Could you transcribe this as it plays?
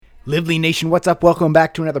Live Lean Nation, what's up? Welcome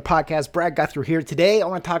back to another podcast. Brad Gouthro here. Today, I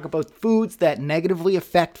want to talk about foods that negatively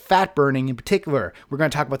affect fat burning. In particular, we're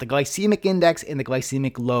going to talk about the glycemic index and the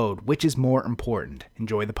glycemic load. Which is more important?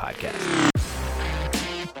 Enjoy the podcast.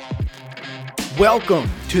 Welcome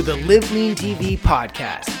to the Live Lean TV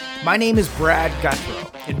podcast. My name is Brad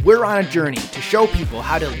Gouthro, and we're on a journey to show people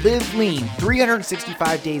how to live lean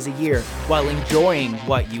 365 days a year while enjoying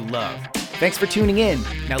what you love. Thanks for tuning in.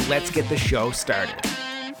 Now let's get the show started.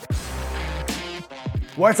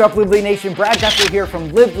 What's up, Live Lean Nation? Brad Gouthro here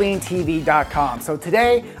from LiveLeanTV.com. So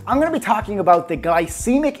today, I'm going to be talking about the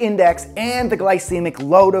glycemic index and the glycemic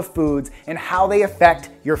load of foods and how they affect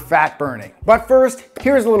your fat burning. But first,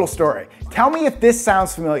 here's a little story. Tell me if this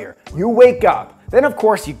sounds familiar. You wake up. Then, of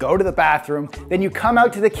course, you go to the bathroom. Then you come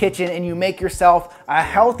out to the kitchen and you make yourself a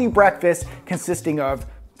healthy breakfast consisting of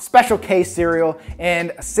Special K cereal,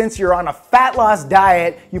 and since you're on a fat loss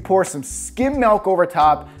diet, you pour some skim milk over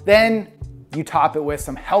top, then you top it with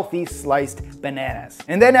some healthy sliced bananas.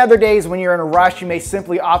 And then other days when you're in a rush, you may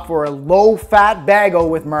simply opt for a low-fat bagel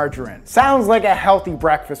with margarine. Sounds like a healthy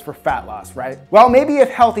breakfast for fat loss, right? Well, maybe if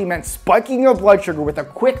healthy meant spiking your blood sugar with a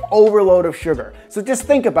quick overload of sugar. So just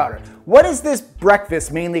think about it. What is this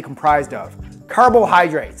breakfast mainly comprised of?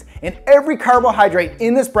 Carbohydrates. And every carbohydrate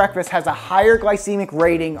in this breakfast has a higher glycemic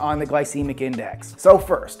rating on the glycemic index. So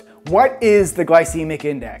first, what is the glycemic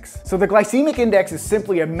index? So the glycemic index is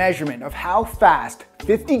simply a measurement of how fast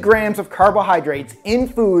 50 grams of carbohydrates in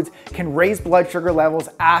foods can raise blood sugar levels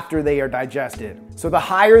after they are digested. So the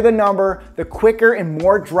higher the number, the quicker and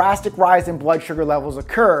more drastic rise in blood sugar levels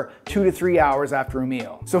occur 2 to 3 hours after a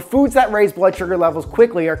meal. So foods that raise blood sugar levels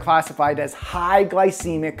quickly are classified as high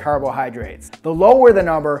glycemic carbohydrates. The lower the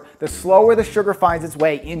number, the slower the sugar finds its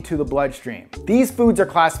way into the bloodstream. These foods are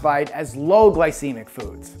classified as low glycemic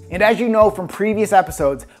foods. And as you know from previous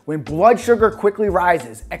episodes, when blood sugar quickly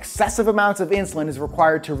rises, excessive amounts of insulin is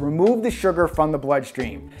required to remove the sugar from the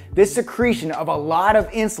bloodstream. This secretion of a lot of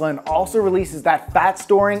insulin also releases that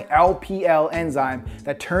fat-storing LPL enzyme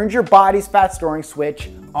that turns your body's fat-storing switch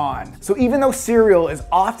on. So even though cereal is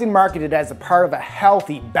often marketed as a part of a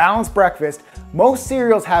healthy, balanced breakfast, most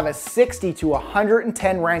cereals have a 60 to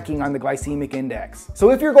 110 ranking on the glycemic index. So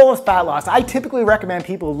if your goal is fat loss, I typically recommend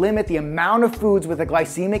people limit the amount of foods with a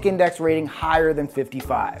glycemic index rating higher than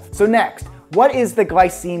 55. So next, what is the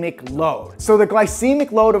glycemic load? So the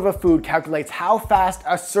glycemic load of a food calculates how fast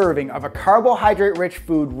a serving of a carbohydrate-rich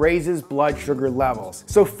food raises blood sugar levels.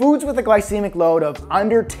 So foods with a glycemic load of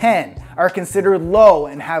under 10 are considered low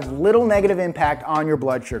and have little negative impact on your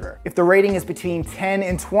blood sugar. If the rating is between 10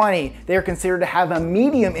 and 20, they are considered to have a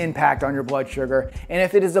medium impact on your blood sugar. And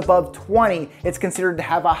if it is above 20, it's considered to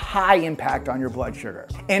have a high impact on your blood sugar.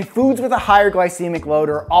 And foods with a higher glycemic load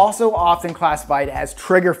are also often classified as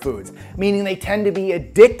trigger foods, meaning they tend to be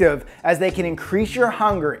addictive as they can increase your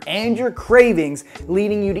hunger and your cravings,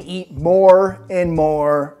 leading you to eat more and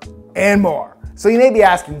more and more. So you may be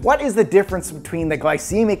asking, what is the difference between the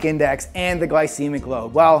glycemic index and the glycemic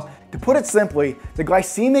load? Well, to put it simply, the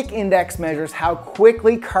glycemic index measures how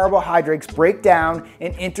quickly carbohydrates break down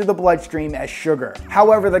and enter the bloodstream as sugar.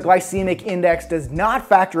 However, the glycemic index does not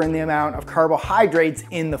factor in the amount of carbohydrates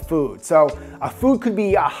in the food. So a food could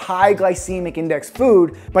be a high glycemic index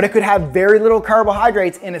food, but it could have very little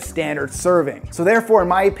carbohydrates in a standard serving. So therefore, in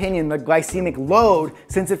my opinion, the glycemic load,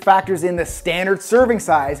 since it factors in the standard serving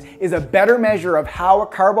size, is a better measure of how a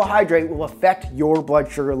carbohydrate will affect your blood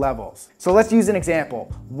sugar levels. So let's use an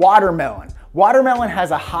example. Watermelon. Watermelon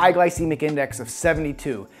has a high glycemic index of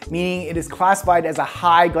 72, meaning it is classified as a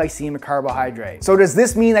high glycemic carbohydrate. So does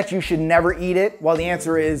this mean that you should never eat it? Well, the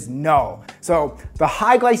answer is no. So the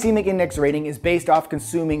high glycemic index rating is based off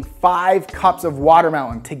consuming 5 cups of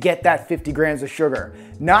watermelon to get that 50 grams of sugar,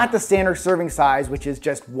 not the standard serving size, which is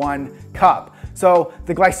just 1 cup. So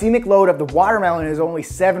the glycemic load of the watermelon is only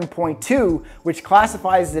 7.2, which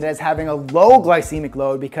classifies it as having a low glycemic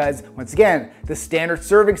load because, once again, the standard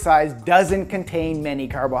serving size doesn't contain many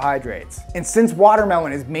carbohydrates. And since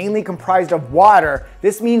watermelon is mainly comprised of water,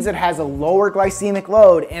 this means it has a lower glycemic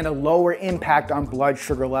load and a lower impact on blood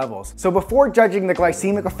sugar levels. So before judging the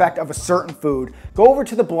glycemic effect of a certain food, go over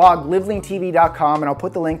to the blog LiveLeanTV.com and I'll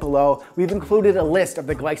put the link below. We've included a list of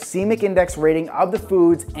the glycemic index rating of the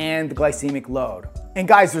foods and the glycemic load. And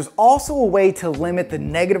guys, there's also a way to limit the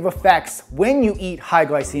negative effects when you eat high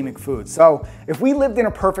glycemic foods. So if we lived in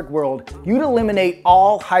a perfect world, you'd eliminate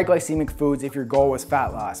all high glycemic foods if your goal was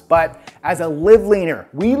fat loss. But as a live leaner,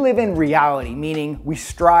 we live in reality, meaning we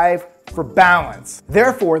strive for balance.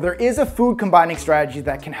 Therefore, there is a food combining strategy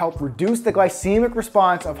that can help reduce the glycemic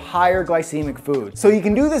response of higher glycemic foods. So you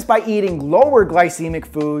can do this by eating lower glycemic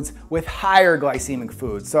foods with higher glycemic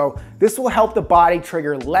foods. So this will help the body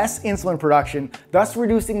trigger less insulin production, thus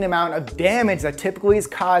reducing the amount of damage that typically is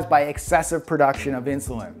caused by excessive production of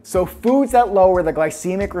insulin. So foods that lower the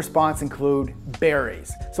glycemic response include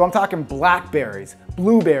berries. So I'm talking blackberries,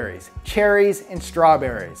 blueberries, cherries, and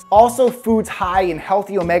strawberries. Also foods high in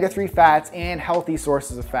healthy omega-3 fats and healthy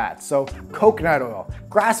sources of fat. So coconut oil,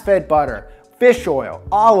 grass-fed butter, fish oil,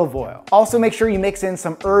 olive oil. Also make sure you mix in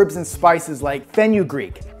some herbs and spices like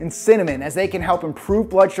fenugreek and cinnamon, as they can help improve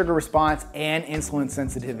blood sugar response and insulin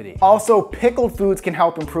sensitivity. Also, pickled foods can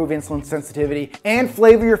help improve insulin sensitivity, and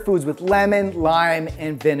flavor your foods with lemon, lime,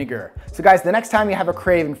 and vinegar. So guys, the next time you have a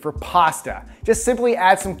craving for pasta, just simply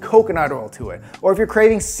add some coconut oil to it. Or if you're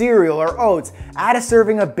craving cereal or oats, add a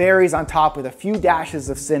serving of berries on top with a few dashes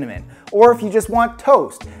of cinnamon. Or if you just want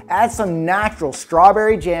toast, add some natural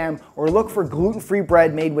strawberry jam, or look for gluten-free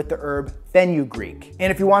bread made with the herb fenugreek.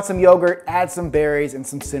 And if you want some yogurt, add some berries and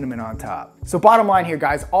some cinnamon on top. So bottom line here,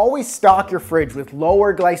 guys, always stock your fridge with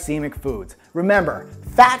lower glycemic foods. Remember,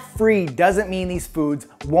 fat-free doesn't mean these foods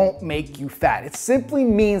won't make you fat. It simply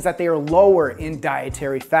means that they are lower in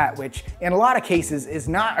dietary fat, which in a lot of cases is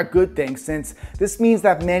not a good thing, since this means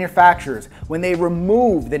that manufacturers, when they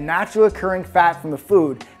remove the naturally occurring fat from the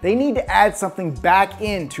food, they need to add something back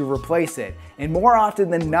in to replace it. And more often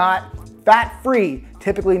than not, fat-free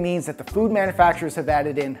typically means that the food manufacturers have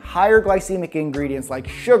added in higher glycemic ingredients like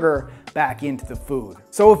sugar back into the food.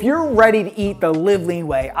 So if you're ready to eat the Live Lean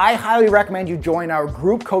way, I highly recommend you join our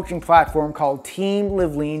group coaching platform called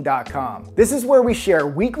TeamLiveLean.com. This is where we share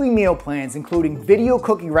weekly meal plans, including video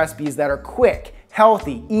cooking recipes that are quick,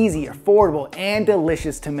 healthy, easy, affordable, and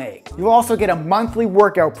delicious to make. You'll also get a monthly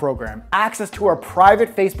workout program, access to our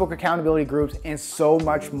private Facebook accountability groups, and so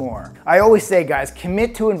much more. I always say, guys,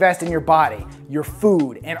 commit to invest in your body, your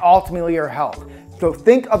food, and ultimately your health. So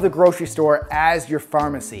think of the grocery store as your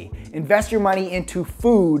pharmacy. Invest your money into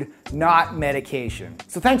food, not medication.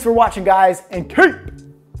 So thanks for watching, guys, and keep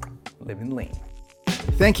living lean.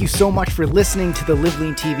 Thank you so much for listening to the Live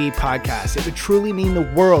Lean TV podcast. It would truly mean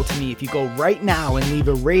the world to me if you go right now and leave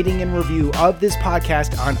a rating and review of this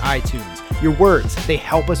podcast on iTunes. Your words, they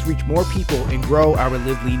help us reach more people and grow our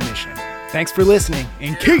Live Lean mission. Thanks for listening,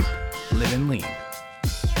 and keep living lean.